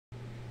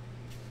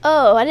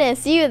Oh, I didn't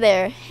see you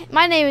there.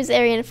 My name is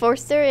Arian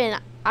Forster,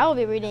 and I will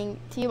be reading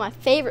to you my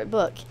favorite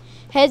book,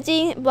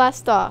 Hedgie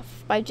Blasts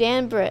Off by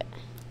Jan Britt.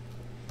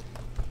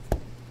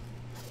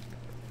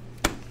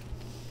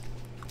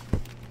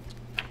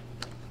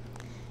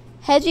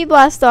 Hedgie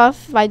Blasts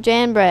Off by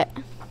Jan Britt.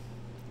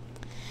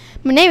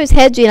 My name is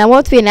Hedgie, and I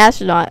want to be an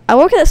astronaut. I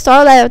work at the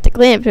Star Lab at the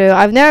cleanup crew.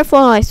 I've never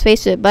flown on a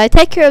spaceship, but I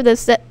take care of the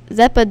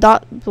Zeppa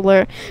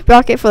Doppler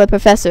rocket for the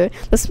professor,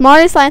 the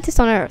smartest scientist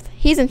on Earth.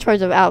 He's in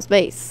charge of outer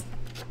space.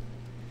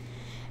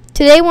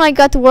 Today when I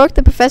got to work,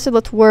 the professor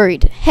looked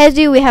worried.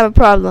 Hedgie, we have a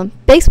problem.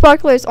 Big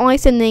Sparkler is only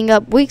sending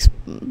up weak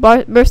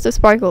bursts of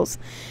sparkles.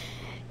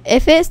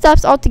 If it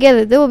stops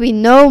altogether, there will be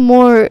no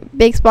more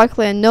Big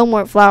Sparkler and no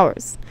more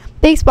flowers.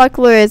 Big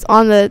Sparkler is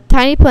on the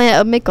tiny planet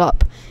of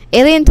Mikop.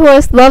 Alien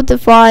tourists love to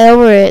fly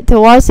over it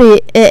to watch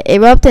it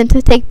erupt and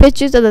to take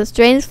pictures of the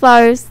strange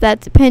flowers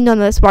that depend on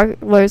the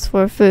sparklers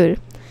for food.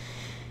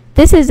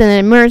 This is an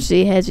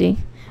emergency, Hedgie.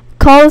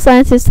 Call the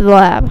scientists to the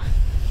lab.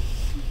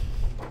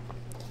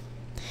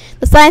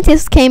 The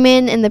scientists came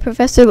in and the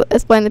professor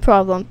explained the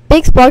problem.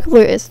 Big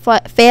Sparkler is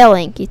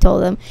failing, he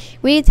told them.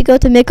 We need to go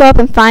to Mikop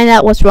and find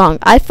out what's wrong.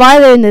 I'd fly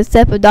there in the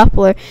Zeppa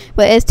Doppler,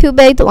 but it's too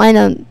big to land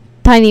on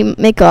tiny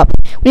Mikop.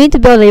 We need to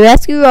build a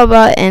rescue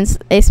robot and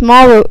a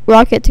small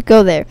rocket to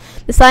go there.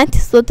 The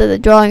scientists looked at the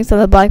drawings on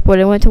the blackboard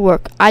and went to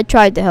work. I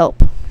tried to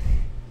help.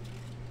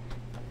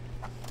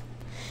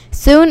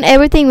 Soon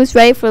everything was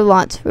ready for the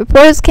launch.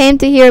 Reporters came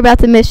to hear about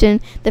the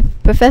mission. The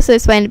professor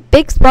explained,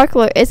 Big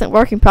Sparkler isn't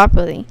working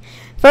properly.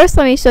 First,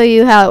 let me show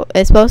you how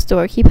it's supposed to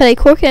work. He put a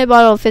cork in a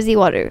bottle of fizzy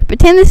water.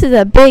 Pretend this is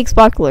a big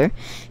sparkler.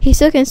 He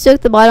shook and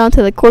shook the bottle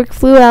until the cork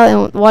flew out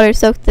and water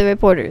soaked the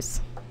reporters.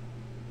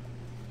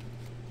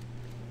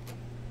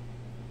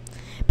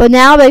 But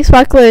now Big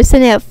Sparkler is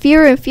sending out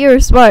fewer and fewer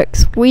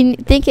sparks. We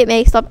think it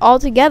may stop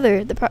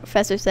altogether, the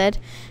professor said.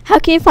 How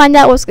can you find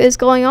out what is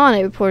going on?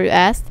 A reporter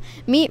asked.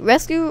 Meet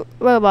rescue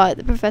robot,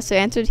 the professor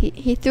answered.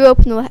 He threw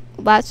open the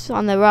latch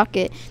on the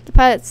rocket. The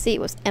pilot's seat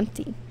was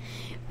empty.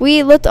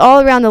 We looked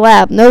all around the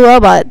lab. No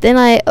robot. Then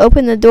I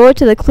opened the door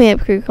to the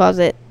cleanup crew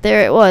closet.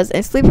 There it was.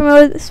 In sleeper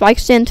mode,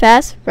 spikes jammed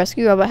fast.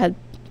 Rescue robot had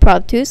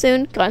probed too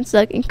soon, gotten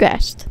stuck, and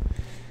crashed.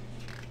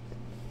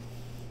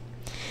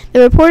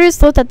 The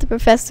reporters looked at the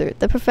professor.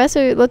 The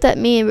professor looked at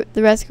me and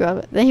the rescue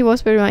robot. Then he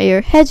whispered in my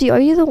ear, Hedgie, are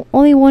you the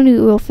only one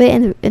who will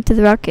fit into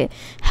the rocket?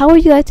 How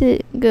would you like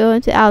to go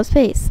into outer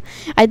space?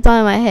 I thought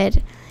in my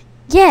head,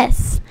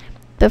 yes.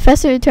 The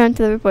professor turned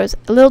to the reporters.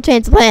 A little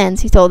change of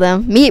plans, he told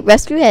them. Meet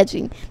Rescue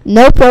Hedgie.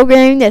 No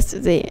programming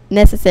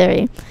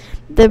necessary.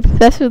 The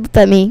professor looked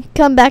at me.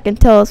 Come back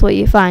and tell us what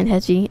you find,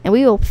 Hedgie, and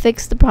we will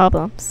fix the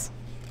problems.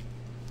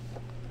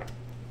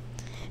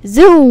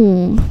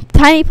 Zoom!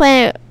 Tiny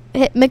planet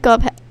hit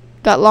Mikop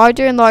got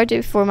larger and larger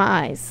before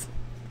my eyes.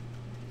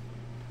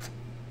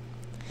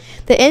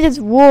 The engines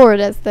roared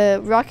as the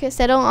rocket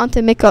settled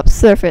onto Mikop's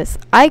surface.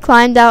 I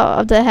climbed out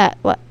of the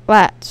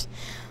latch.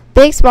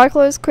 Big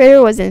Sparkler's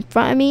crater was in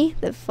front of me.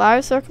 The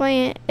flowers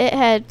circling it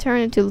had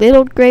turned into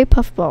little gray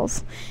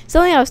puffballs.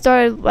 Suddenly I was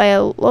startled by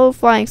a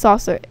low-flying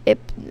saucer. It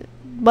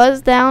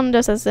buzzed down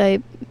just as a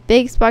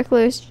Big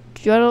Sparkler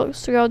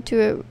struggled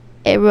to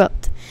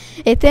erupt.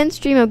 A thin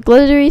stream of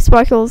glittery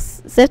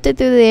sparkles sifted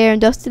through the air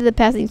and dusted the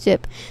passing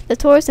ship. The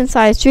tourists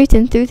inside shrieked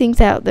and threw things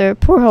out their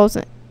portholes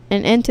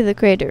and into the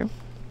crater.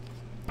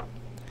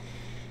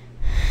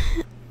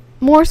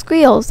 More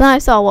squeals. Then I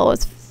saw what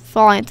was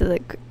falling into the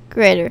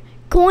crater.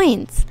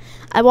 Coins!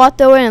 I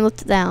walked over and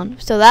looked down.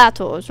 So that's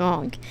what was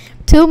wrong.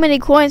 Too many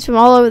coins from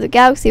all over the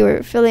galaxy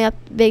were filling up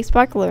Big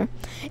Sparkler.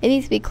 It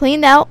needs to be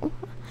cleaned out.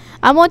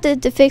 I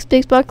wanted to fix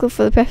Big Sparkler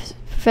for the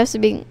professor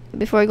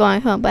before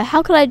going home, but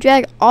how could I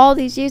drag all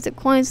these years of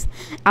coins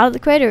out of the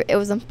crater? It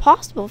was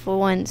impossible for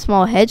one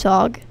small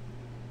hedgehog.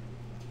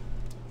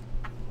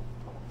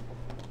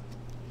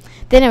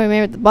 Then I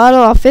remembered the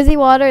bottle of fizzy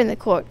water and the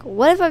cork.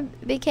 What if I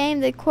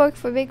became the cork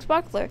for Big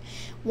Sparkler?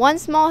 One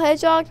small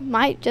hedgehog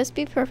might just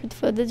be perfect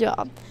for the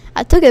job.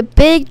 I took a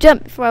big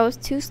jump before I was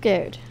too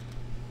scared.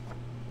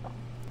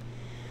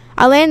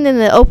 I landed in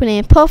the opening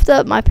and puffed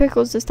up my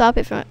pickles to stop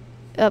it from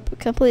up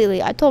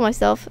completely. I told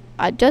myself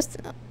I'd just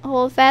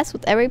hold fast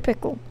with every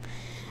pickle.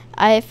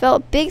 I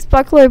felt Big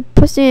Sparkler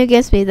pushing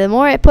against me. The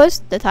more it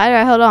pushed, the tighter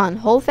I held on.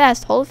 Hold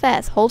fast, hold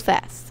fast, hold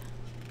fast.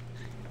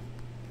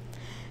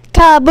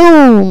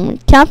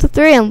 Kaboom! Count to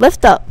 3 and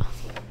lift up.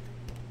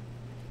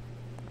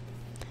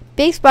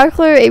 Big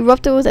Sparkler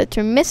erupted with a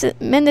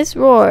tremendous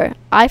roar.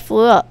 I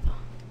flew up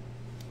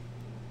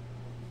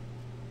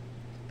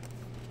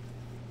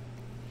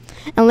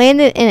and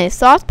landed in a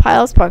soft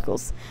pile of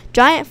sparkles.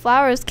 Giant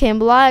flowers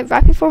came alive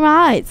right before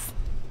my eyes.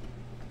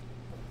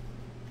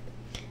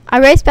 I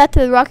raced back to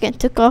the rocket and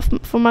took off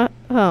for my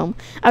home.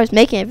 I was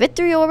making a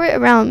victory orbit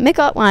around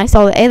Mikop when I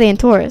saw the alien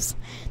tourists.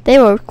 They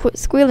were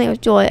squealing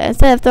with joy.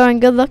 Instead of throwing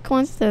good luck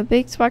coins to the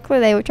Big Sparkler,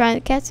 they were trying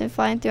to catch and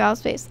flying through outer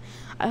space.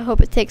 I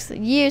hope it takes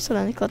years for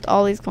them to collect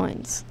all these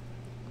coins.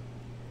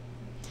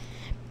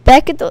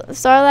 Back at the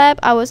Star Lab,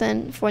 I was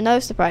in for no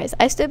surprise.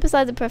 I stood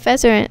beside the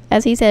professor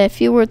as he said a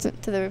few words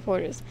to the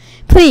reporters.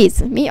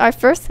 Please, meet our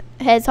first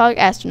hedgehog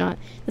astronaut.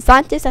 The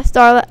scientists at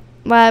Star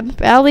Lab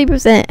proudly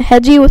present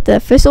Hedgie with the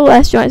official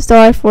astronaut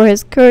star for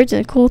his courage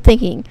and cool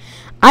thinking.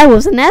 I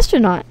was an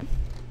astronaut.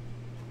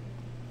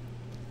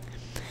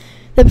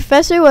 The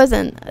professor was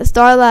in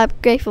Star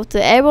Lab grateful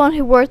to everyone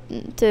who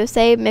worked to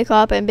save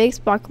Mikop and Big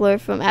Sparkler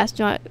from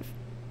astronaut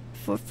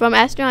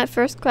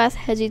first class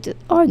Hedgie to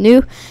our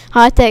new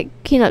high-tech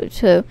keynote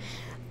show.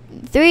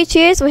 3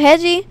 cheers for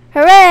Hedgie!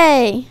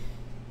 Hooray!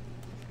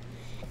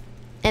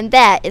 And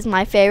that is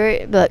my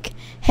favorite book,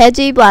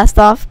 Hedgie Blasts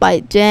Off by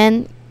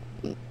Jan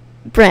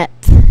Brent.